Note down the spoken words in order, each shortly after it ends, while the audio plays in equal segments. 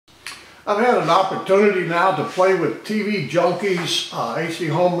I've had an opportunity now to play with TVJunkie's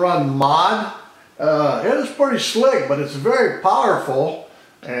HDHomeRun mod. It is pretty slick, but it's very powerful,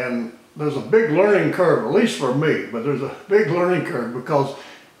 and there's a big learning curve, at least for me, but there's a big learning curve because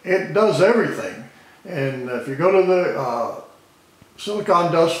it does everything. And if you go to the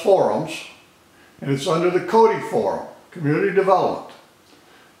Silicon Dust forums, and it's under the Kodi forum, Community Development.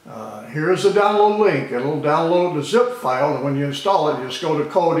 Here's the download link. It'll download the zip file, and when you install it, you just go to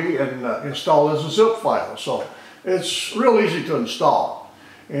Kodi and install as a zip file. So it's real easy to install.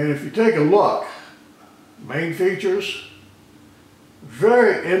 And if you take a look, main features,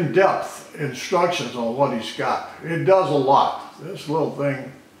 very in-depth instructions on what he's got. It does a lot. This little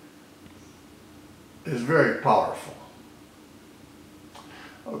thing is very powerful.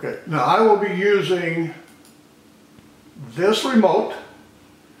 Okay, now I will be using this remote.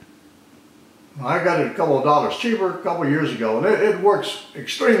 I got it a couple of dollars cheaper a couple of years ago, and it works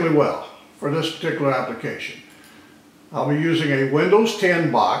extremely well for this particular application. I'll be using a Windows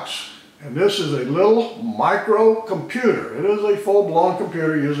 10 box, and this is a little micro computer. It is a full-blown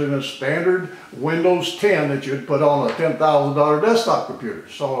computer using a standard Windows 10 that you'd put on a $10,000 desktop computer.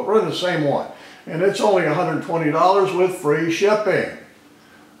 So I'll run the same one, and it's only $120 with free shipping.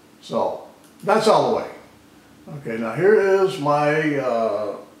 So that's all the way. Okay, now here is my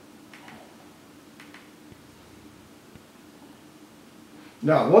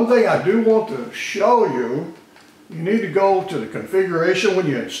now, one thing I do want to show you, you need to go to the configuration when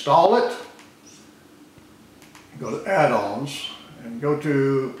you install it. Go to add-ons and go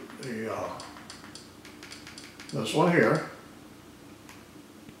to the this one here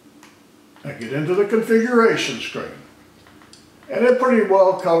and get into the configuration screen. And it pretty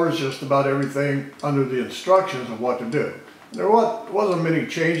well covers just about everything under the instructions of what to do. There wasn't many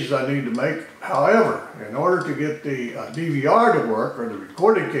changes I need to make. However, in order to get the DVR to work, or the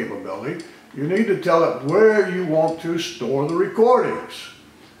recording capability, you need to tell it where you want to store the recordings.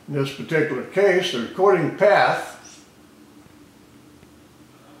 In this particular case, the recording path,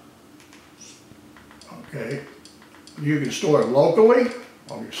 okay, you can store it locally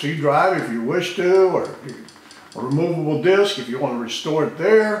on your C drive if you wish to, or a removable disk if you want to restore it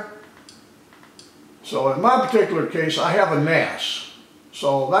there. So in my particular case, I have a NAS.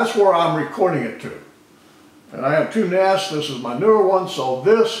 So that's where I'm recording it to. And I have two NAS. This is my newer one. So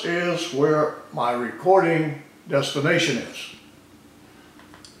this is where my recording destination is.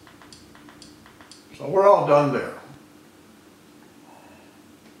 So we're all done there.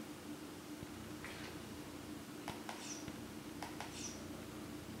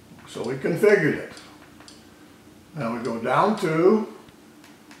 So we configured it. Now we go down to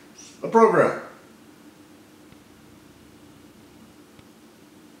the program.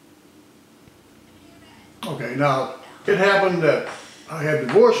 Okay, now it happened that I had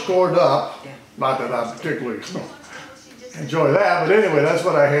divorce scored up, not that I particularly enjoy that, but anyway, that's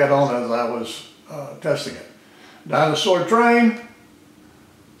what I had on as I was testing it. Dinosaur train,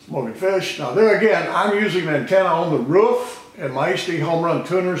 smoking fish. Now there again, I'm using an antenna on the roof, and my HDHomeRun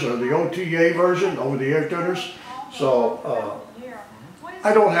tuners are the OTA version, over-the-air tuners. So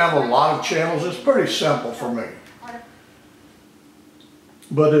I don't have a lot of channels. It's pretty simple for me.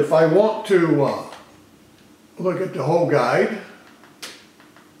 But if I want to look at the whole guide,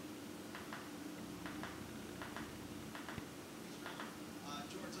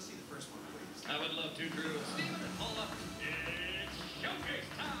 George, let's see the first one, please. I would love to, Drew. Steven, hold up. It's showcase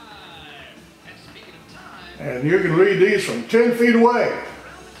time. And speaking of time, and you can read these from 10 feet away,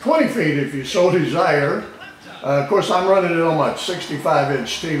 20 feet if you so desire. Of course, I'm running it on my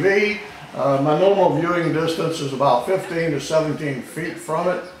 65-inch TV. My normal viewing distance is about 15 to 17 feet from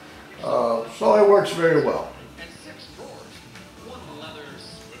it, so it works very well. and 6 drawers. One leather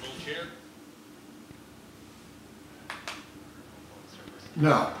swivel chair.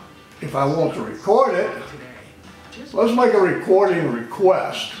 Now, if I want to record it, let's make a recording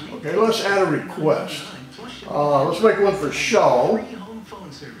request. Okay, let's add a request. Let's make one for show.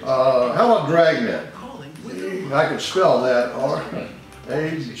 How about Dragnet? I can spell that,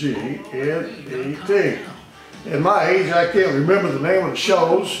 R-A-G-N-E-T. In my age, I can't remember the name of the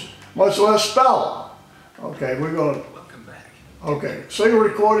shows, much less spell them. Okay, we're going to, okay, single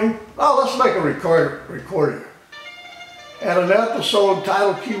recording. Oh, let's make a recording. Add an episode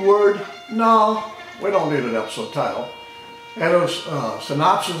title keyword. No, we don't need an episode title. Add a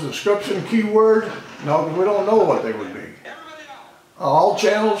synopsis description keyword. No, because we don't know what they would be. All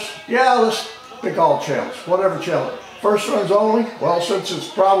channels. Yeah, let's pick all channels, whatever channel. First runs only, well, since it's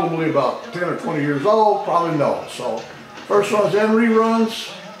probably about 10 or 20 years old, probably no. So first runs and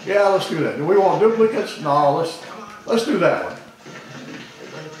reruns, yeah, let's do that. Do we want duplicates? No, let's do that one.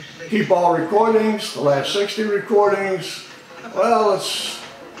 keep all recordings, the last 60 recordings. Well,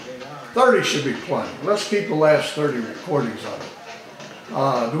 30 should be plenty. Let's keep the last 30 recordings of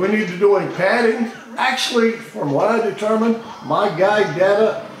it. Do we need to do any padding? Actually, from what I determined, my guide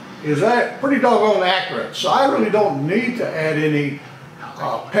data is pretty doggone accurate. So I really don't need to add any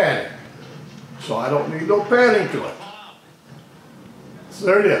padding. So I don't need no padding to it. So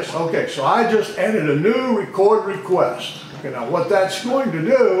there it is. Okay, so I just added a new record request. Okay, now what that's going to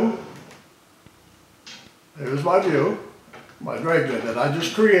do, here's my view, my dragnet that I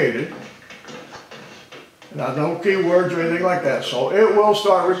just created. Now no keywords or anything like that. So it will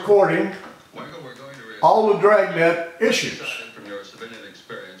start recording all the dragnet issues. From your civilian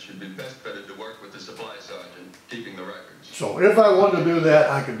experience, you'd be best fitted to work with the supply sergeant, keeping the records. So if I wanted to do that,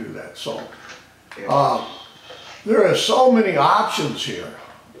 I could do that. So there are so many options here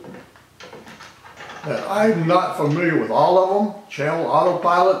that I'm not familiar with all of them. Channel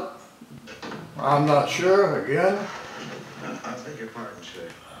autopilot, I'm not sure, again. I beg your pardon, sir.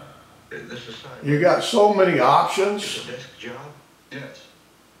 This is You got so many options. It's a desk job? Yes.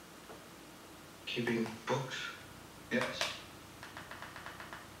 Keeping books? Yes.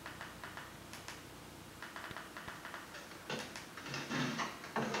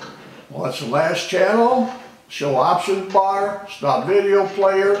 What's the last channel? Show options bar, stop video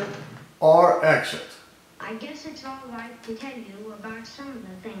player, or exit. I guess it's all right to tell you about some of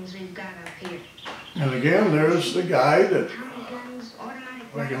the things we've got up here. And again, there's the guide that Tommy guns, automatic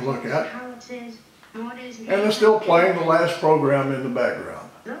I can look at. howitzers, mortars, and it's still playing the last program in the background.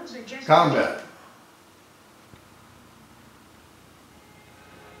 Those are just Combat.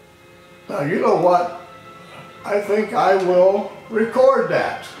 Now you know what? I think I will record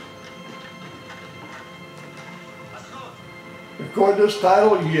that. Record this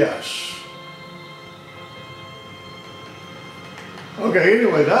title? Yes. Okay,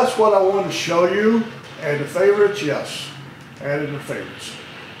 anyway, that's what I wanted to show you. Add the favorites? Yes. Added the favorites.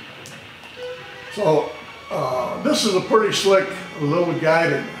 So, this is a pretty slick little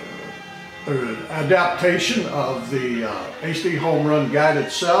guided adaptation of the HDHomeRun guide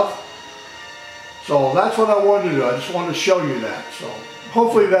itself. So that's what I wanted to do. I just wanted to show you that. So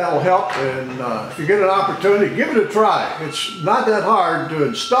hopefully that'll help, and if you get an opportunity, give it a try. It's not that hard to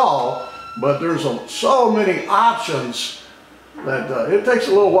install, but there's so many options that it takes a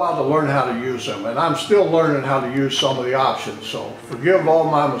little while to learn how to use them, and I'm still learning how to use some of the options, so forgive all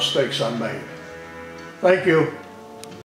my mistakes I made. Thank you.